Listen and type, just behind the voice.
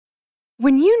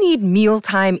When you need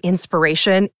mealtime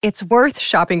inspiration, it's worth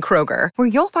shopping Kroger, where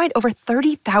you'll find over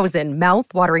 30,000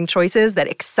 mouth-watering choices that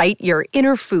excite your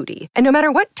inner foodie. And no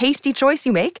matter what tasty choice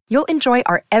you make, you'll enjoy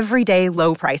our everyday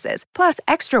low prices, plus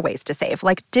extra ways to save,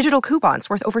 like digital coupons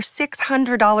worth over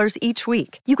 $600 each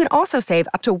week. You can also save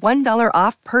up to $1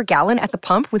 off per gallon at the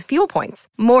pump with fuel points.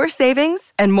 More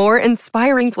savings and more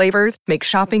inspiring flavors make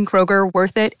shopping Kroger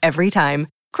worth it every time.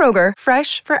 Kroger,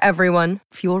 fresh for everyone.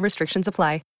 Fuel restrictions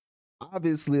apply.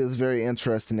 Obviously, it's very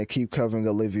interesting to keep covering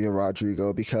Olivia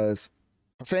Rodrigo because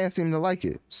her fans seem to like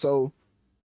it. So,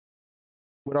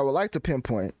 what I would like to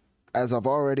pinpoint, as I've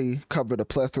already covered a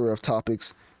plethora of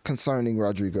topics concerning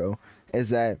Rodrigo, is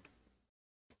that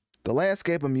the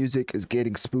landscape of music is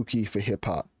getting spooky for hip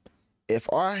hop. If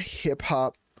our hip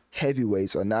hop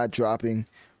heavyweights are not dropping,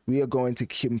 we are going to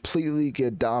completely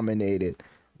get dominated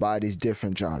by these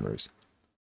different genres.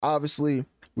 Obviously,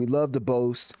 we love to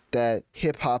boast that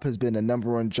hip-hop has been the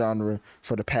number one genre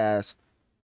for the past,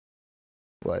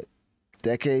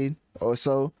 decade or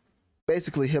so?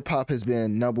 Basically, hip-hop has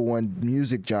been number one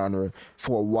music genre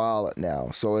for a while now,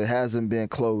 so it hasn't been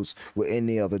close with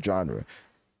any other genre.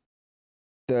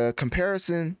 The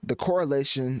comparison, the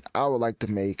correlation I would like to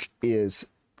make is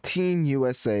Team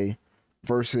USA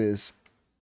versus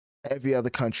every other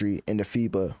country in the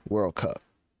FIBA World Cup.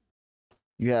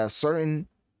 You have certain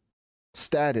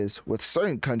status with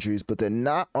certain countries, but they're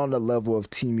not on the level of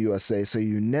Team USA, so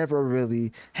you never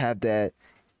really have that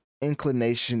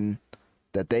inclination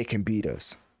that they can beat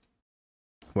us.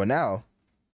 Well, now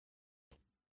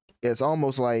it's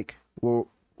almost like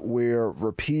we're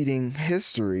repeating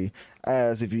history,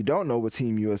 as if you don't know what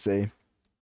Team USA,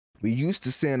 we used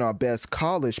to send our best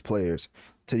college players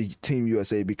to Team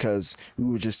USA because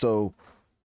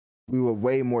we were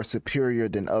way more superior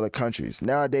than other countries.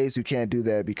 Nowadays, you can't do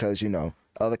that because,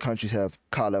 other countries have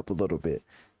caught up a little bit.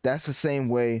 That's the same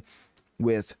way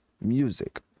with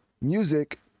music.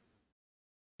 Music,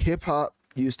 hip-hop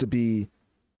used to be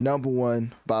number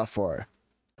one by far.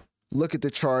 Look at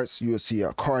the charts. You will see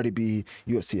a Cardi B.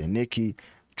 You will see a Nicki,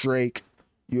 Drake.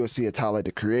 You will see a Tyler,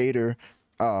 the Creator.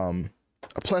 A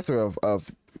plethora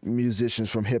of musicians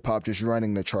from hip-hop just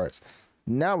running the charts.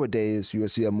 Nowadays, you will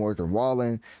see a Morgan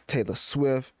Wallen, Taylor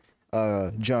Swift,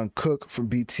 Jungkook from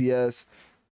BTS,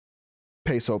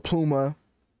 Peso Pluma,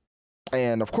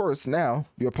 and of course, now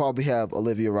you'll probably have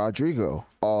Olivia Rodrigo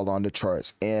all on the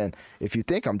charts. And if you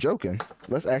think I'm joking,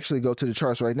 let's actually go to the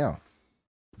charts right now,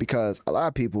 because a lot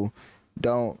of people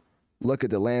don't look at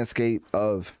the landscape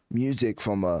of music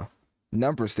from a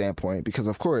number standpoint, because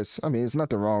of course, there's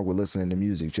nothing wrong with listening to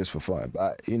music just for fun.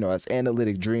 But, as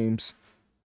analytic dreams,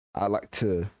 I like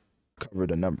to cover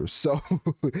the numbers. So,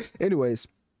 anyways,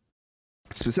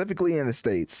 specifically in the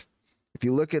States, if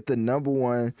you look at the number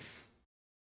one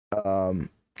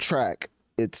track,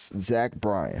 it's Zach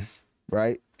Bryan,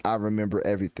 right? I Remember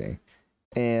Everything.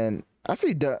 And I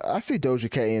see Doja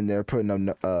Cat in there putting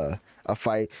up a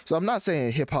fight. So I'm not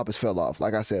saying hip hop has fell off.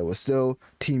 Like I said, we're still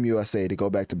Team USA to go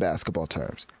back to basketball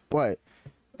terms. But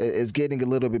it's getting a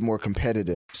little bit more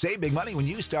competitive. Save big money when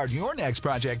you start your next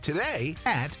project today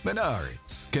at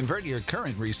Menards. Convert your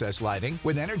current recessed lighting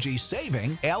with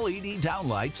energy-saving LED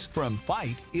downlights from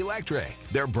Fight Electric.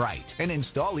 They're bright and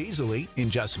install easily in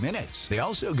just minutes. They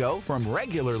also go from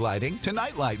regular lighting to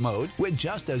nightlight mode with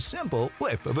just a simple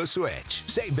flip of a switch.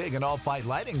 Save big on all Fight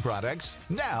lighting products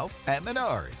now at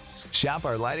Menards. Shop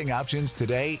our lighting options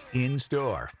today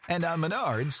in-store and on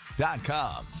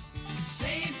Menards.com.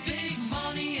 Save big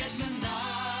money at Menards.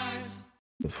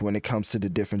 When it comes to the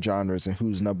different genres and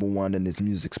who's number one in this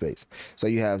music space. So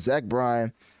you have Zach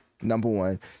Bryan, number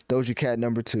one, Doja Cat,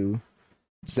 number two,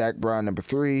 Zach Bryan, number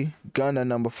three, Gunna,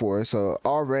 number four. So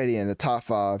already in the top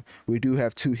five, we do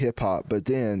have two hip-hop, but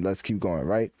then let's keep going,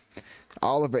 right?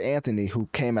 Oliver Anthony, who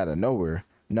came out of nowhere,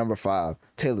 number 5,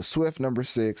 Taylor Swift, number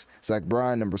 6, Zach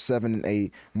Bryan, number 7 and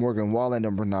 8, Morgan Wallen,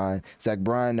 number 9, Zach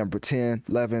Bryan, number 10,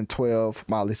 11, 12,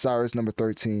 Miley Cyrus, number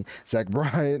 13, Zach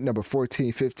Bryan, number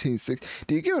 14, 15, 16.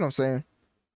 Do you get what I'm saying?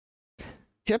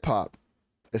 Hip-hop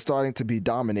is starting to be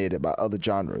dominated by other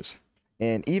genres.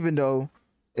 And even though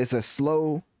it's a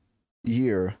slow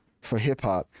year for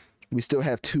hip-hop, we still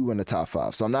have 2 in the top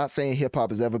 5. So I'm not saying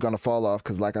hip-hop is ever going to fall off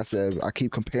because, like I said, I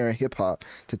keep comparing hip-hop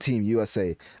to Team USA.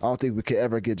 I don't think we could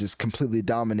ever get just completely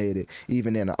dominated,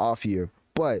 even in an off year.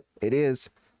 But it is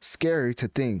scary to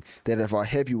think that if our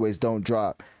heavyweights don't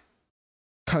drop,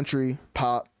 country,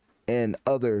 pop, and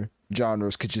other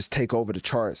genres could just take over the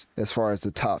charts as far as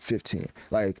the top 15.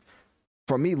 Like,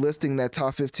 for me listing that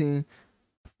top 15,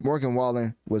 Morgan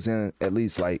Wallen was in at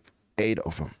least like 8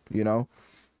 of them, you know?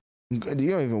 You don't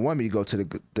even want me to go to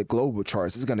the global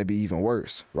charts. It's going to be even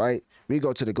worse, right? We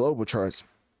go to the global charts.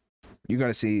 You're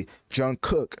going to see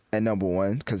Jungkook at number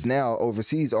one, because now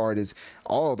overseas artists,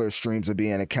 all their streams are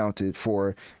being accounted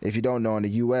for. If you don't know, in the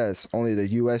U.S., only the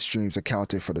U.S. streams are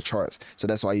counted for the charts. So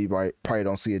that's why you probably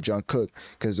don't see a Jungkook,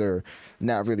 because they're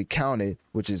not really counted,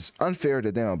 which is unfair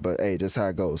to them. But hey, that's how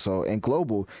it goes. So in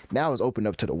global, now it's opened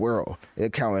up to the world.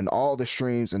 It's counting all the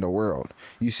streams in the world.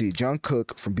 You see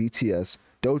Jungkook from BTS,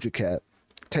 Doja Cat,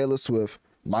 Taylor Swift,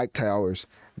 Mike Towers,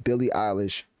 Billie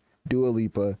Eilish, Dua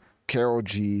Lipa, Karol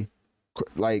G,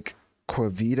 like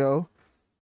Quavito,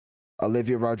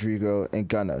 Olivia Rodrigo, and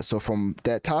Gunna. So from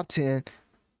that top 10,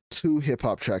 2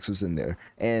 hip-hop tracks was in there.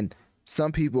 And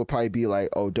some people will probably be like,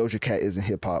 oh, Doja Cat isn't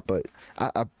hip-hop, but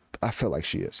I feel like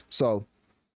she is. So,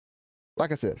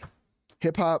 like I said,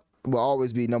 hip-hop will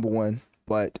always be number one,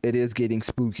 but it is getting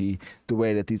spooky the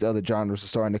way that these other genres are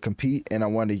starting to compete, and I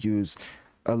want to use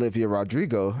Olivia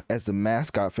Rodrigo as the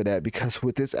mascot for that, because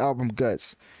with this album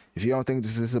Guts, if you don't think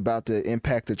this is about to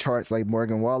impact the charts like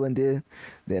Morgan Wallen did,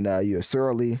 then you're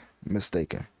sorely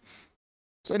mistaken.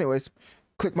 So anyways,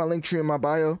 click my link tree in my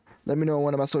bio. Let me know on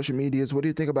one of my social medias, what do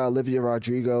you think about Olivia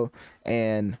Rodrigo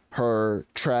and her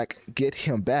track Get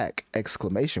Him Back!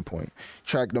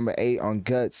 Track number 8 on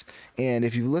Guts. And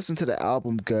if you've listened to the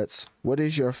album Guts, what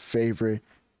is your favorite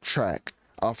track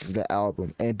off of the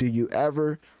album? And do you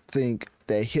ever think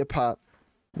that hip-hop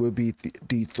will be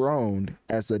dethroned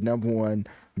as the number one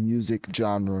music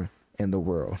genre in the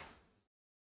world?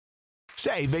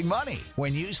 Save big money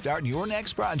when you start your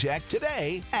next project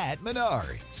today at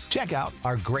Menards. Check out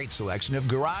our great selection of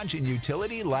garage and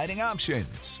utility lighting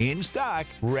options in stock,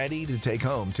 ready to take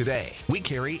home today. We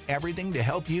carry everything to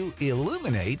help you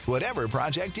illuminate whatever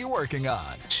project you're working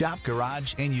on. Shop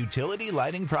garage and utility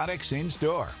lighting products in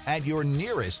store at your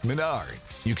nearest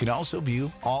Menards. You can also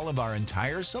view all of our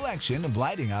entire selection of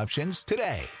lighting options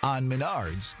today on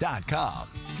Menards.com.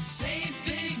 Save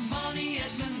big money.